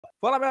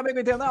Fala, meu amigo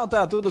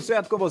internauta, tudo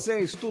certo com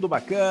vocês? Tudo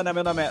bacana?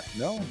 Meu nome é...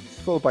 Não?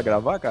 Você falou pra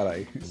gravar,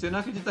 caralho? Você não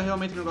acredita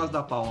realmente no negócio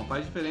da palma,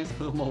 faz diferença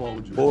no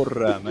áudio.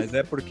 Porra, mas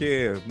é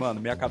porque,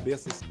 mano, minha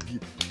cabeça...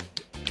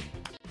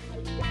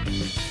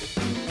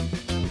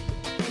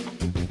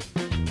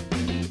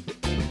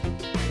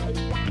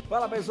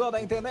 Fala, pessoal da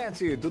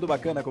internet, tudo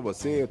bacana com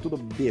você? Tudo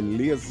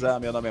beleza?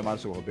 Meu nome é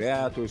Márcio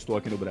Roberto, eu estou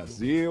aqui no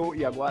Brasil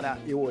e agora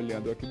eu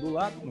olhando aqui do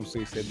lado, não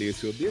sei se é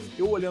desse ou desse,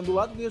 eu olhando do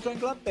lado vejo a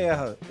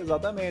Inglaterra,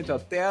 exatamente, a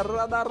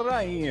terra da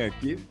rainha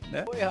aqui,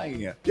 né? Oi,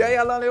 rainha. E aí,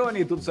 Alan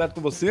Leone, tudo certo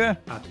com você?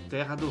 A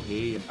terra do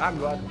rei.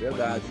 Agora,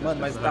 verdade. Mano,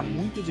 mas tá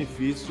muito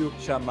difícil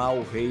chamar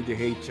o rei de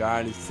Rei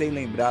Charles sem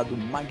lembrar do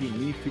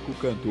magnífico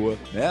cantor,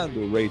 né?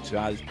 Do Ray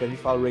Charles, porque a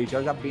gente fala Ray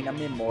Charles já vem na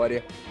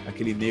memória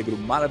aquele negro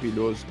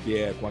maravilhoso que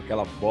é com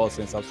aquela voz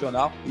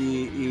sensacional,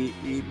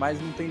 mas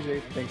não tem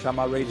jeito, tem que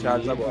chamar Ray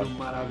Charles agora.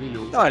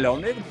 Maravilhoso. Não, ele é um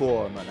negro,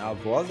 pô, mano, a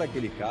voz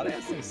daquele cara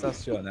é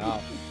sensacional.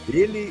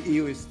 Ele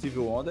e o Stevie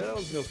Wonder são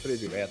os meus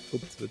prediletos.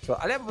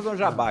 Aliás, vou fazer um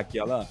jabá aqui,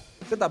 Alan.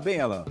 Você tá bem,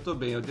 Alan? Eu tô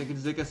bem, eu tenho que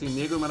dizer que assim,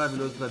 negro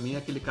maravilhoso pra mim é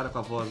aquele cara com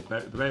a voz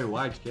Barry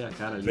White, que é a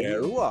cara ali.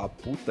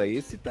 Puta,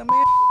 esse também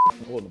é...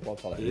 Oh, não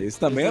posso falar. Esse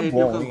também é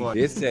bom, hein?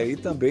 Esse aí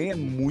também é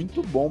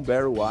muito bom,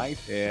 Barry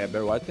White.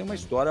 Barry White tem uma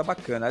história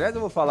bacana. Aliás,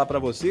 eu vou falar pra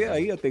você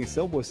aí,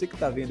 atenção, você que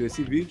tá vendo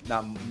esse vídeo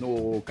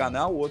no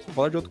canal, vou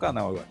falar de outro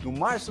canal agora. No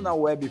Março na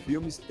Web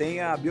Filmes tem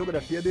a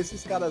biografia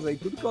desses caras aí,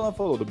 tudo que o Alan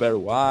falou, do Barry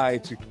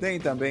White, tem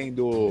também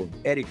do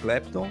Eric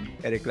Clapton.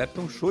 Eric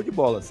Clapton, show de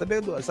bola.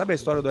 Sabe a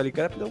história do Eric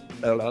Clapton?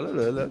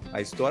 A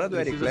história do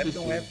Eric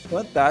Clapton é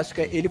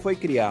fantástica. Ele foi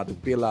criado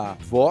pela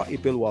avó e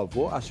pelo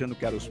avô, achando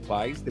que eram os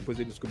pais, depois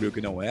ele descobriu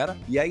que não era.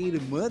 E a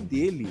irmã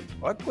dele,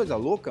 olha que coisa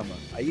louca,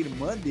 mano. A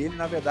irmã dele,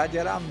 na verdade,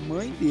 era a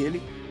mãe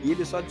dele. E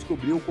ele só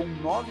descobriu com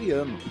 9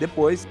 anos.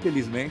 Depois,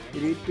 felizmente,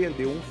 ele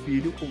perdeu um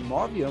filho com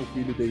 9 anos. O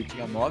filho dele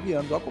tinha 9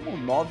 anos. Olha como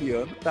 9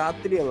 anos tá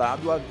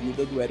atrelado à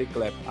vida do Eric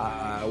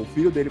Clapton. O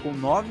filho dele com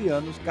 9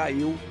 anos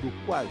caiu do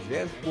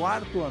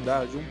 44º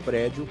andar de um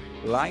prédio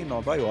lá em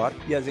Nova York.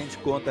 E a gente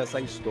conta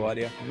essa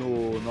história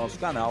no nosso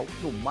canal,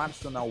 no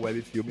Março na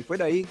Web Filme. Foi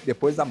daí,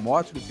 depois da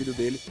morte do filho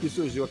dele, que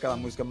surgiu aquela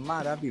música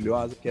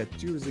maravilhosa que é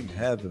Tears in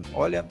Heaven.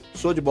 Olha,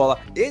 show de bola.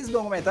 Esse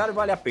documentário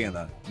vale a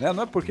pena, né?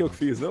 Não é porque eu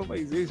fiz, não,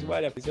 mas esse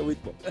vale a pena. Isso é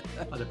muito bom.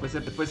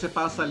 Depois você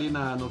passa ali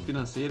no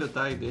financeiro,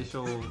 tá? E deixa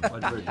o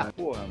advertising.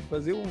 Porra,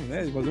 fazer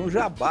um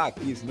jabá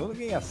aqui, senão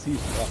ninguém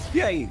assiste. Ó.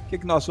 E aí, o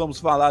que nós vamos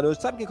falar hoje?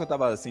 Sabe o que eu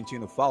tava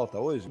sentindo falta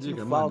hoje?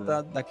 Diga,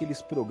 falta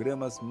daqueles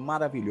programas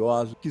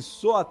maravilhosos que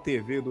só a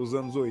TV dos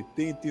anos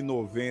 80 e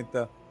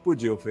 90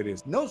 podia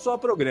oferecer. Não só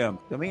programa,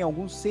 também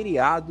alguns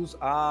seriados.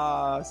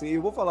 Eu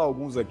vou falar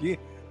alguns aqui.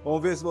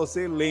 Vamos ver se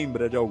você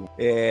lembra de algum.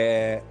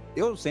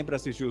 Eu sempre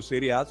assisti os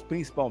seriados,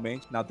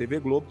 principalmente na TV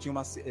Globo, tinha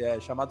uma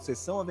chamada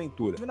Sessão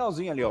Aventura.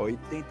 Finalzinho ali, ó,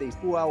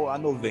 85 a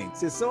 90.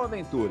 Sessão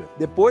Aventura.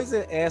 Depois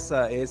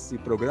esse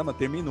programa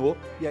terminou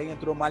e aí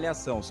entrou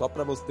Malhação, só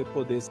pra você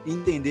poder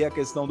entender a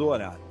questão do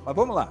horário. Mas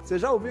vamos lá. Você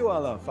já ouviu,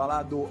 Alan,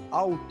 falar do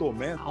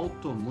Automan?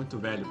 Muito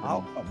velho.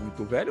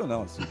 Muito velho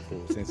não, assim,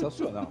 pô,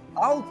 sensacional.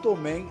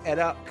 Automan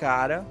era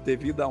cara,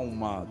 devido a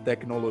uma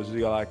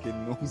tecnologia lá que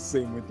não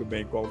sei muito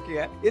bem qual que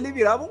é, ele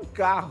virava um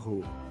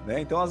carro. Né?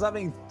 Então as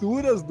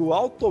aventuras do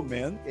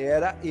Automan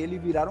era ele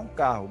virar um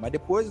carro, mas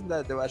depois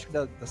eu acho que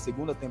da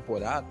segunda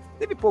temporada,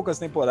 teve poucas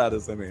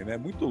temporadas também, né?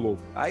 Muito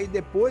louco. Aí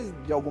depois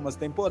de algumas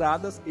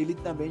temporadas ele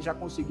também já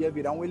conseguia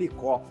virar um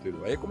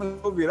helicóptero, aí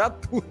começou a virar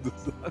tudo,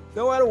 sabe?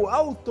 Então era o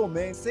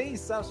Automan,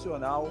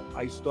 sensacional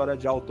a história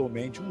de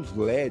Automan, tinha uns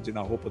LED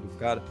na roupa do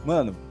cara,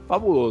 mano,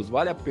 fabuloso,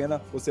 vale a pena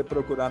você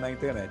procurar na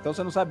internet. Então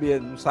você não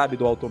sabe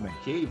do Automan.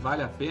 Ok,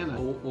 vale a pena?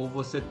 Ou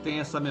você tem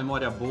essa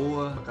memória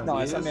boa na cabeça?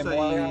 Não, essa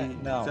memória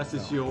não. Você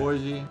assistiu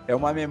hoje? É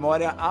uma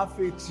memória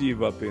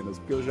afetiva apenas,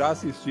 porque eu já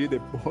assisti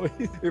depois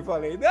e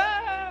falei,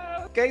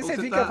 não! Porque aí você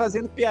fica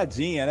fazendo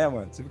piadinha, né,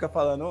 mano? Você fica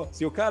falando,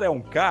 se o cara é um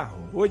carro,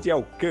 onde é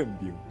o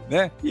câmbio?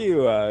 Né?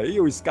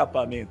 E o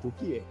escapamento, o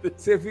que é?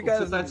 Você fica... O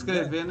que você tá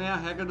descrevendo é a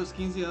regra dos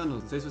 15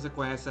 anos. Não sei se você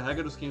conhece a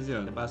regra dos 15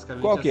 anos. É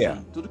basicamente qual que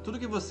assim. Tudo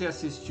que você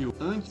assistiu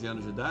antes de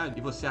anos de idade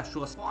e você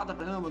achou foda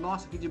pra caramba,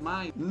 nossa, que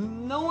demais,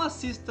 não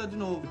assista de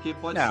novo, porque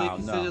pode ser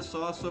que seja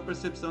só a sua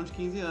percepção de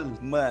 15 anos.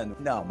 Mano,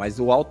 não, mas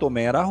o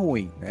Automan era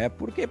ruim, né?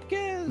 Por quê?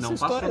 Porque não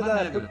passou na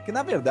regra. Porque,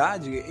 na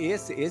verdade,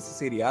 esses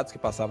seriados que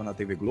passavam na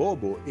TV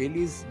Globo,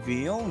 eles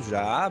vinham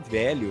já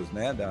velhos,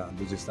 né,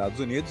 dos Estados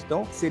Unidos.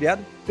 Então, o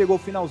seriado pegou o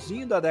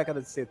finalzinho da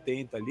década de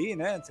 70 ali,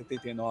 né, de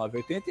 79,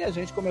 80, e a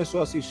gente começou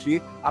a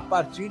assistir a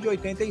partir de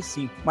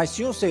 85. Mas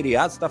tinha um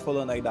seriado, você tá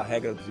falando aí da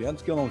regra dos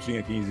anos, que eu não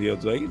tinha 15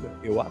 anos ainda,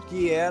 eu acho,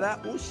 que era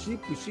o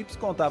Chips. O Chips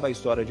contava a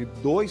história de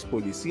dois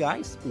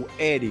policiais, o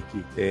Eric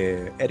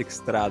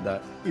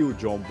Estrada e o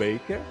John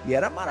Baker, e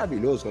era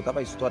maravilhoso,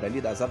 contava a história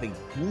ali das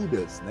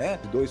aventuras, né,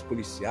 de dois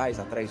policiais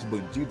atrás de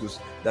bandidos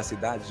da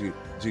cidade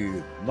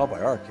de Nova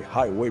York,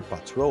 Highway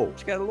Patrol,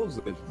 acho que era Los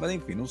Angeles, mas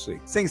enfim, não sei.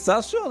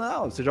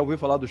 Sensacional! Você já ouviu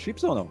falar do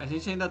Chips ou não? A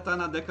gente ainda tá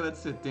na década de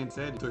 70,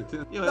 sério,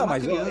 80. Não,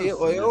 mas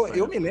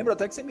eu me lembro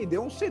até que você me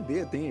deu um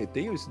CD.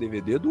 Tenho esse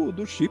DVD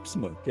do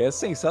Chipsman, que é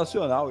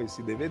sensacional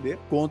esse DVD.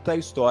 Conta a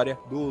história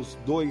dos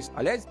dois.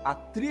 Aliás, a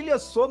trilha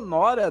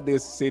sonora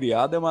desse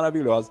seriado é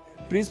maravilhosa.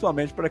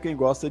 Principalmente pra quem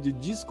gosta de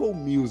disco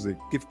music.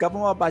 Que ficava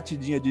uma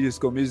batidinha de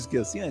disco music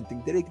assim,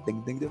 tem.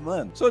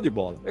 Mano, show de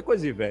bola. É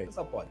coisa de velho.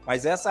 Só pode.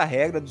 Mas essa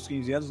regra dos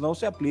 15 anos não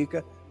se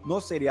aplica no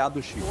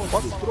seriado Chico.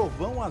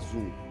 Trovão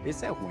Azul.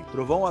 Esse é ruim.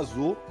 Trovão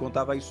Azul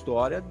contava a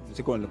história.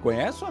 Você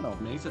conhece ou não?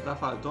 Nem você tá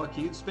falando. Tô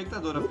aqui de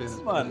espectador apenas.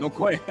 Mano, não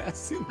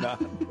conhece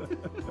nada.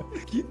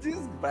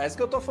 Parece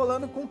que eu tô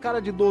falando com um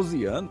cara de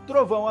 12 anos.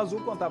 Trovão Azul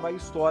contava a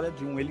história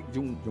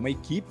de uma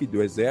equipe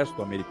do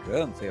exército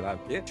americano, sei lá o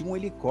quê, de um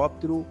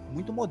helicóptero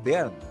muito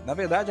moderno. Na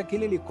verdade,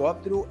 aquele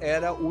helicóptero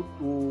era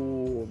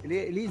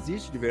ele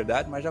existe de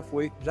verdade, mas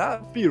já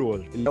pirou.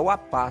 Ele é o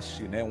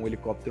Apache, né? Um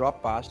helicóptero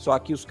Apache. Só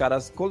que os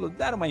caras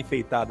deram uma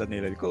enfeitada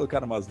nele. Eles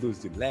colocaram umas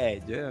luzes de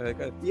LED.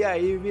 E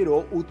aí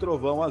virou o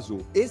Trovão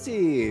Azul.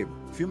 Esse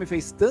filme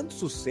fez tanto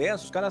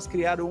sucesso, os caras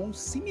criaram um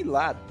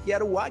similar, que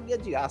era o Águia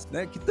de Aço,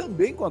 né? Que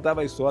também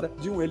contava a história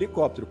de um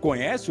helicóptero.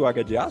 Conhece o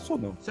Águia de Aço ou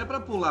não? Se é pra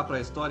pular pra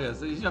história, a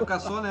gente já ficar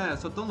só, né?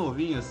 Sou tão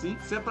novinho assim.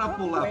 Se é pra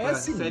pular pra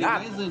série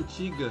mais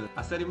antiga,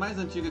 a série mais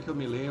antiga que eu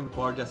me lembro,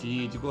 pode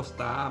assistir, de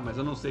gostar, mas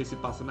eu não sei se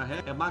passa na ré,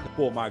 é MacGyver.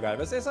 Pô,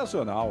 MacGyver é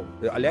sensacional.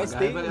 Aliás,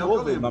 tem um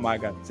novo na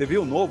MacGyver. Você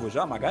viu o novo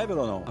já, MacGyver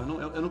ou não?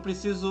 Eu não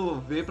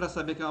preciso ver pra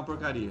saber que é uma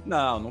porcaria.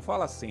 Não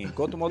fala assim.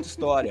 Conta uma outra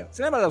história.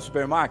 Você lembra da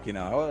Super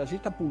Máquina? A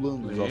gente tá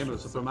pulando. Lembro,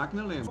 Super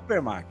Máquina eu lembro.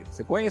 Super Máquina.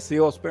 Você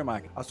conheceu a Super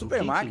Máquina. A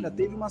Super Máquina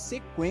teve uma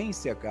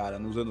sequência, cara,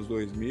 nos anos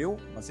 2000,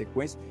 uma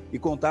sequência, e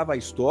contava a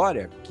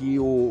história que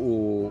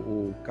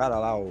o cara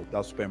lá,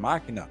 da Super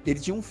Máquina, ele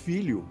tinha um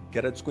filho que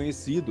era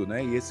desconhecido,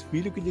 né? E esse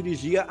filho que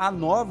dirigia a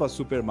nova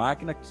Super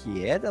Máquina,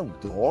 que era um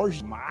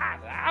Dodge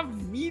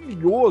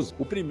maravilhoso.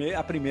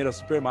 A primeira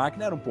Super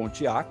Máquina era um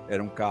Pontiac,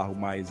 era um carro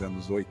mais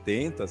anos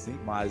 80, assim,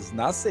 mas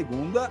na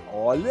segunda,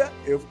 olha,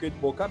 eu fiquei de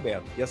boca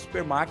aberta. E a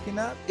Super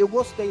Máquina, eu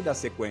gostei da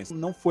sequência.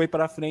 Não foi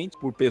pra frente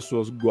por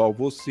pessoas igual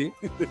você,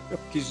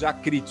 que já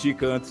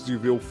critica antes de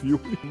ver o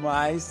filme,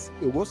 mas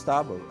eu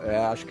gostava.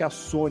 Acho que a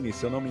Sony,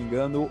 se eu não me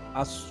engano,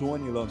 a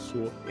Sony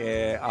lançou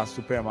a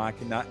Super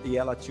Máquina e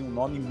ela tinha um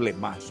nome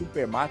emblemático,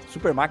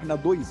 Super Máquina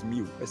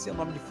 2000. Vai ser o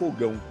nome de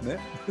fogão, né?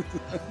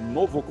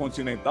 Novo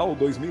Continental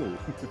 2000.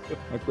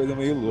 Uma coisa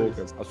meio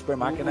louca. A Super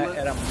Máquina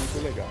era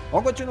muito legal.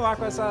 Vamos continuar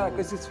com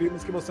esses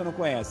filmes que você não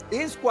conhece.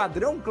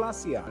 Esquadrão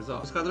Classe A. Mas,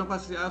 Esquadrão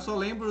Classe A, eu só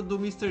lembro do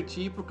Mr.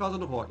 T por causa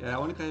do rock. É a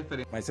única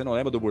referência. Mas você não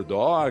lembra do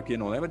Burdock?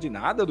 Não lembra de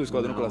nada do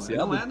Esquadrão Classe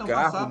A? Não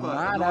carro passava.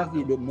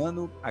 Maravilhoso.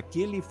 Mano,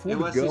 aquele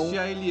furgão. Eu assisti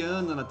a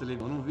Eliana na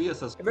televisão, eu não vi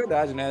essas coisas. É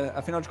verdade, né?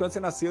 Afinal de contas, você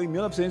nasceu em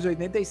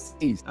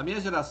 1986. A minha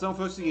geração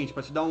foi o seguinte,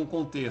 pra te dar um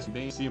contexto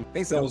bem em cima.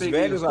 Pensando, os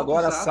velhos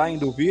agora saem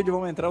do vídeo e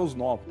vão entrar os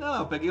novos. Não,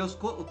 eu peguei o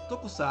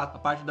Tokusatsu, a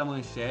parte da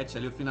manchete,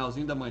 ali o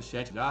finalzinho da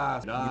manchete, a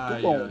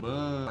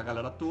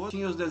galera toda.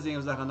 Tinha os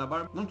desenhos da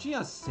Hanna-Barbera, não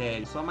tinha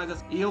série, só mais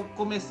assim. E eu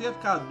comecei a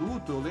ficar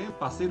adulto, eu lembro,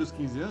 passei dos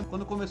 15 anos,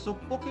 quando começou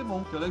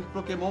Pokémon. Eu lembro que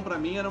Pokémon pra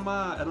mim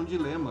era um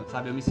dilema,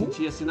 sabe? Eu me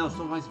sentia assim, não, eu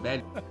sou mais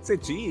velho. Você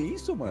tinha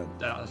isso, mano?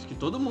 Acho que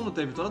todo mundo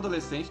teve, todo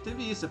adolescente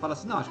teve isso. Você fala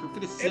assim, não, acho que eu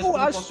cresci, acho que eu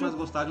não posso mais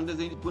gostar de um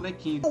desenho de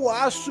bonequinho. Eu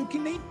acho que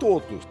nem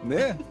todos,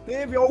 né?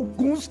 Teve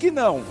alguns que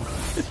não.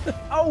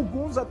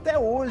 Alguns até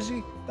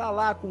hoje tá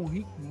lá com o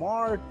Rick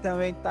Morty,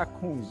 também tá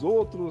com os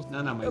outros.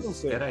 Não,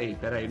 mas peraí.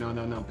 Não.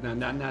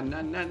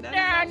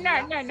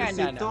 Você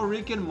citou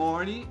Rick and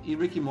Morty, e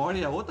Rick and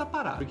Morty é outra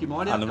parada. Rick and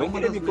Morty não vem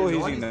querer me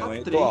corrigir, não.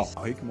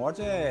 O Rick and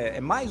Morty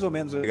é mais ou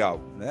menos legal,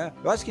 né?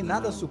 Eu acho que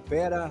nada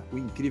supera o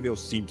incrível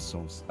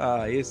Simpsons.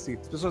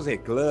 As pessoas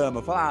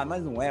reclamam, falam,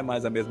 mas não é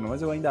mais a mesma,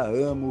 mas eu ainda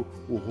amo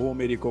o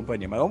Homer e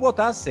companhia. Mas vamos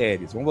botar as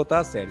séries,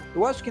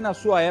 Eu acho que na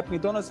sua época,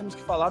 então, nós temos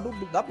que falar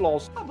da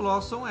Blossom. A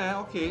Blossom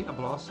ok. A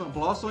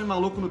Blossom e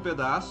Maluco no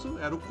Pedaço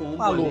era o combo.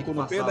 Maluco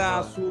no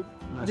Pedaço,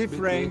 de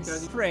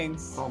Friends.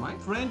 Qual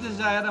mais? Friends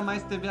já era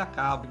mais TV a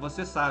cabo.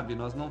 Você sabe,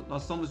 nós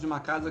somos de uma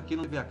casa que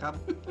não TV a cabo.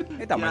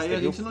 Então, e mas aí a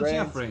gente não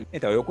tinha Friends.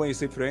 Então, eu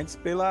conheci Friends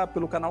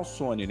pelo canal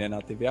Sony, né?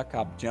 Na TV a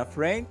cabo. Tinha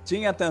Friends,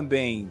 tinha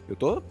também... Eu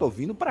tô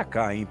vindo pra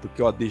cá, hein?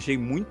 Porque, deixei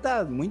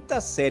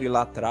muita série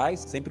lá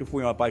atrás. Sempre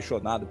fui um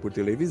apaixonado por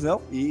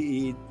televisão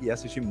e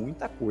assisti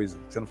muita coisa.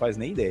 Você não faz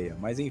nem ideia.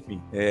 Mas,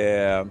 enfim.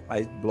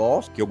 A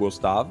Blossom, que eu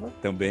gostava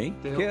também.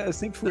 Porque eu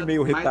sempre fui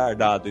meio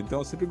retardado. Então,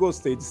 eu sempre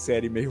gostei de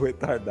série meio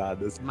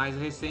retardadas. Mais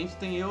recente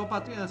tem Eu, a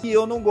Patroa. E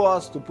eu não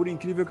gosto, por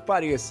incrível que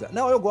pareça.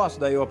 Não, eu gosto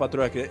da Eu, a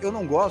Patroa. Eu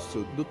não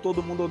gosto do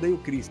Todo Mundo Odeia o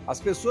Chris.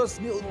 As pessoas,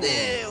 meu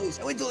Deus,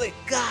 é muito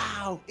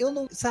legal. Eu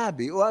não,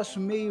 sabe, eu acho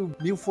meio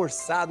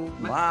forçado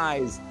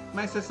demais.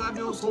 Mas você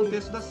sabe o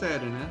contexto da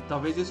série, né?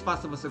 Talvez isso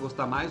faça você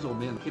gostar mais ou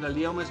menos. Aquilo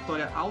ali é uma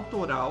história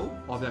autoral,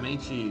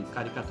 obviamente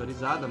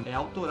caricaturizada, é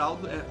autoral,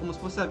 é como se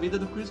fosse a vida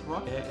do Chris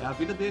Rock, é a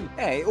vida dele.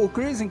 O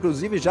Chris,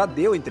 inclusive, já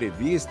deu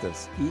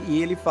entrevistas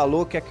e ele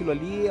falou que aquilo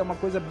ali é uma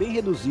coisa bem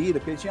reduzida,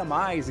 porque ele tinha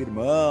mais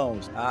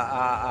irmãos,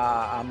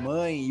 a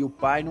mãe e o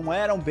pai não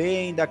eram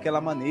bem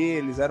daquela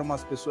maneira, eles eram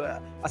umas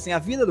pessoas... Assim, a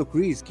vida do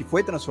Chris, que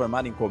foi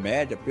transformada em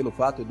comédia pelo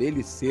fato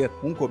dele ser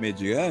um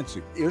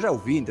comediante, eu já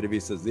ouvi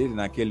entrevistas dele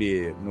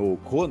no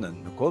Conan,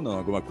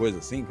 alguma coisa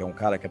assim, que é um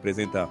cara que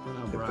apresenta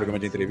programa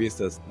de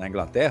entrevistas na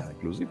Inglaterra,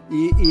 inclusive,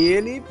 e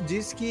ele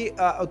disse que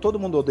todo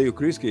mundo odeia o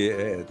Chris, que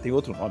tem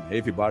outro nome,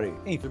 Everybody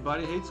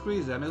Hates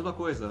Chris, é a mesma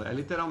coisa, é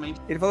literalmente.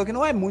 Ele falou que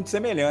não é muito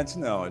semelhante,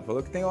 não. Ele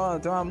falou que tem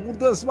uma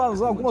mudança,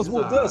 algumas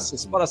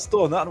mudanças para se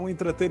tornar um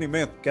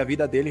entretenimento, que a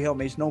vida dele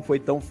realmente não foi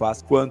tão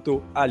fácil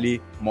quanto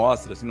ali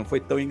mostra, assim, não foi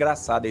tão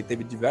engraçada. Ele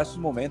teve diversos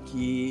momentos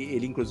que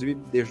ele, inclusive,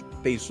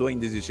 pensou em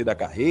desistir da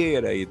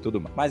carreira e tudo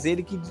mais. Mas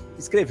ele que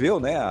escreveu,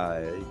 né?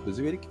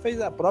 Inclusive, ele que fez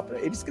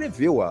ele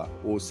escreveu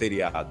o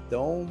seriado.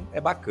 Então,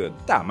 é bacana.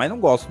 Tá, mas não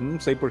gosto, não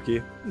sei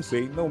porquê. Não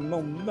sei,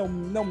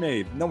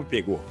 não me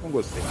pegou, não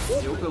gostei.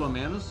 Eu, pelo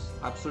menos,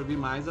 absorvi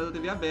mais a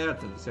TV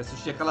aberta. Você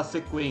assistia aquela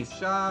sequência,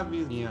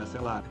 Chaves, vinha,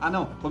 sei lá.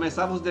 Não,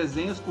 começava os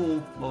desenhos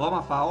com Vovó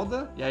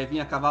Mafalda, e aí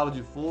vinha Cavalo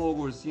de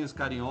Fogo, Ursinhos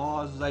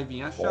Carinhosos, aí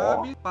vinha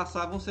Chaves,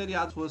 passava um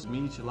seriado, fosse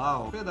Smith lá,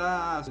 um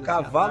pedaço.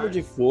 Cavalo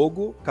de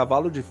Fogo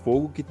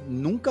que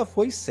nunca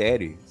foi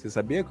série. Você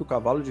sabia que o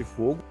Cavalo de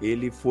Fogo,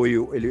 ele foi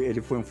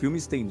um filme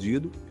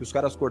estendido, que os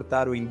caras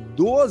cortaram em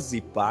 12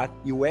 partes,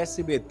 e o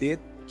SBT,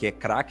 que é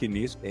craque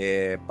nisso,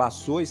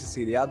 passou esse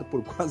seriado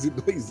por quase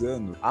 2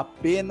 anos.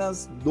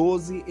 Apenas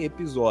 12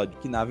 episódios,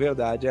 que na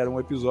verdade era um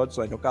episódio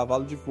só. Então, o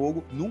Cavalo de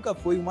Fogo nunca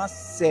foi uma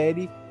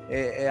série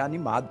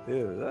animado.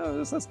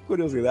 Essas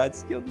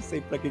curiosidades que eu não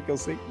sei pra que eu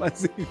sei,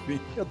 mas enfim,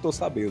 eu tô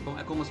sabendo.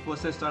 É como se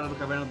fosse a história do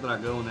Caverna do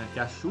Dragão, né? Que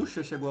a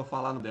Xuxa chegou a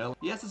falar no dela.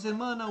 E essa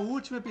semana, o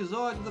último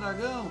episódio do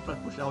Dragão, pra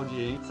puxar a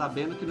audiência,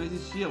 sabendo que não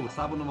existia,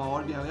 estava numa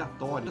ordem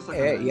aleatória.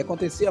 E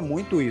acontecia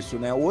muito isso,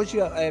 né? Hoje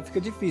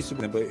fica difícil.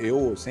 Por exemplo,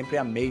 eu sempre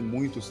amei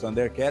muito os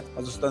Thundercats,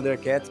 mas os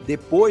Thundercats,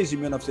 depois de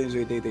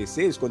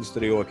 1986, quando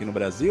estreou aqui no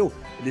Brasil,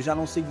 ele já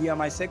não seguia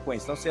mais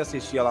sequência. Então você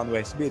assistia lá no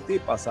SBT,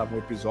 passava um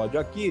episódio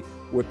aqui,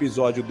 o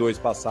episódio 2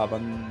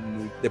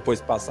 depois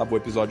passava o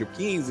episódio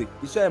 15.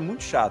 Isso é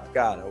muito chato,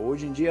 cara.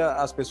 Hoje em dia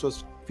as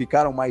pessoas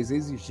ficaram mais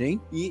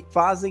exigentes e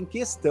fazem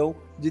questão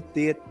de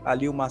ter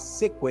ali uma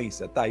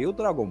sequência. Tá, e o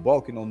Dragon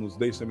Ball, que não nos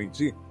deixa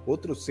mentir,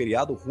 outro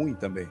seriado ruim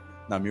também,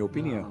 na minha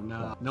opinião.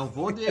 Não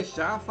vou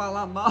deixar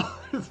falar mal.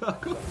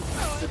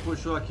 Você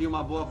puxou aqui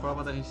uma boa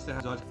forma da gente encerrar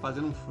o episódio,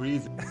 fazendo um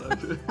freeze.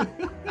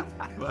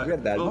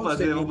 Verdade. Vamos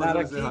fazer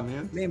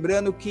aqui,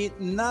 lembrando que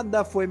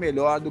nada foi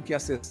melhor do que a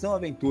Sessão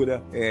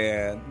Aventura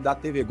da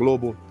TV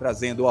Globo,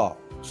 trazendo,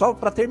 só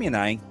pra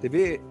terminar, hein?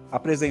 TV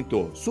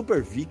apresentou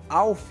Super Vic,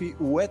 Alf,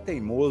 o É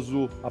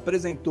Teimoso,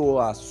 apresentou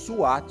a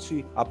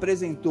SWAT,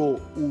 apresentou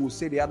o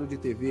seriado de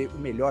TV, o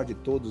melhor de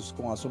todos,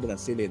 com a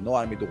sobrancelha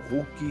enorme do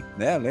Hulk,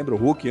 né? Lembra o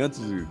Hulk antes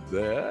de...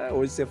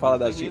 hoje você fala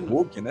da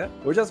She-Hulk, né?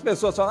 Hoje as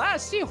pessoas falam,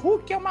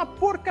 She-Hulk é uma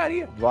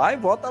porcaria. Vai,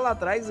 volta lá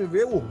atrás e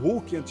vê o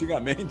Hulk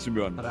antigamente,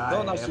 meu amigo.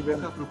 Então nós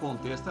tivemos... Pro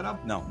contexto era...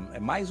 Não, é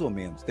mais ou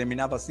menos.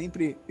 Terminava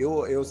sempre...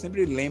 Eu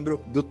sempre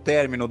lembro do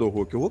término do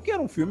Hulk. O Hulk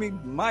era um filme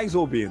mais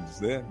ou menos,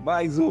 né?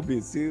 Mais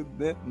obsceno,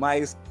 né?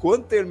 Mas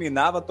quando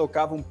terminava,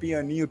 tocava um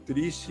pianinho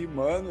triste,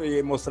 mano,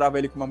 e mostrava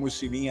ele com uma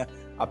mochilinha,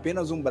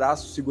 apenas um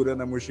braço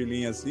segurando a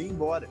mochilinha assim,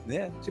 embora,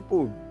 né?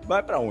 Tipo,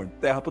 vai pra onde?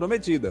 Terra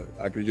Prometida,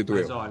 acredito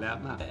eu. Mas olha,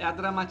 é a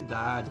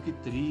dramaticidade, que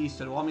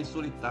triste, era o homem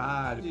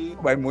solitário.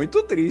 Mas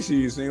muito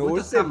triste isso, hein?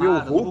 Hoje você vê o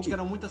Hulk,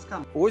 eram muitas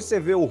camadas. Hoje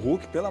você vê o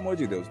Hulk, pelo amor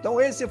de Deus. Então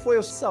esse foi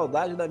o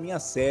saudade da minha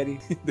série,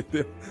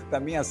 entendeu? Da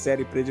minha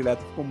série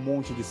predileta. Ficou um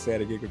monte de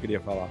série aqui que eu queria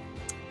falar.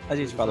 A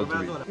gente fala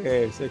tudo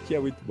isso. Isso aqui é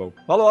muito bom.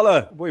 Falou,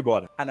 Alan. Vou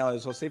embora. Não, eu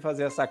só sei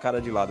fazer essa cara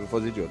de lado. Vou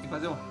fazer de outro.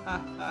 Fazer um...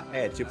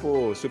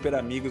 tipo Super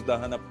Amigos da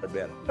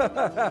Hanna-Barbera.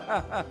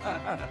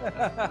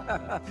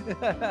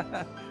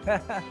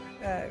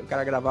 O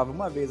cara gravava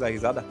uma vez a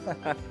risada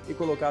e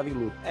colocava em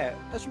loop.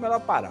 Acho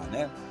melhor parar,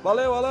 né?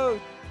 Valeu, Alan.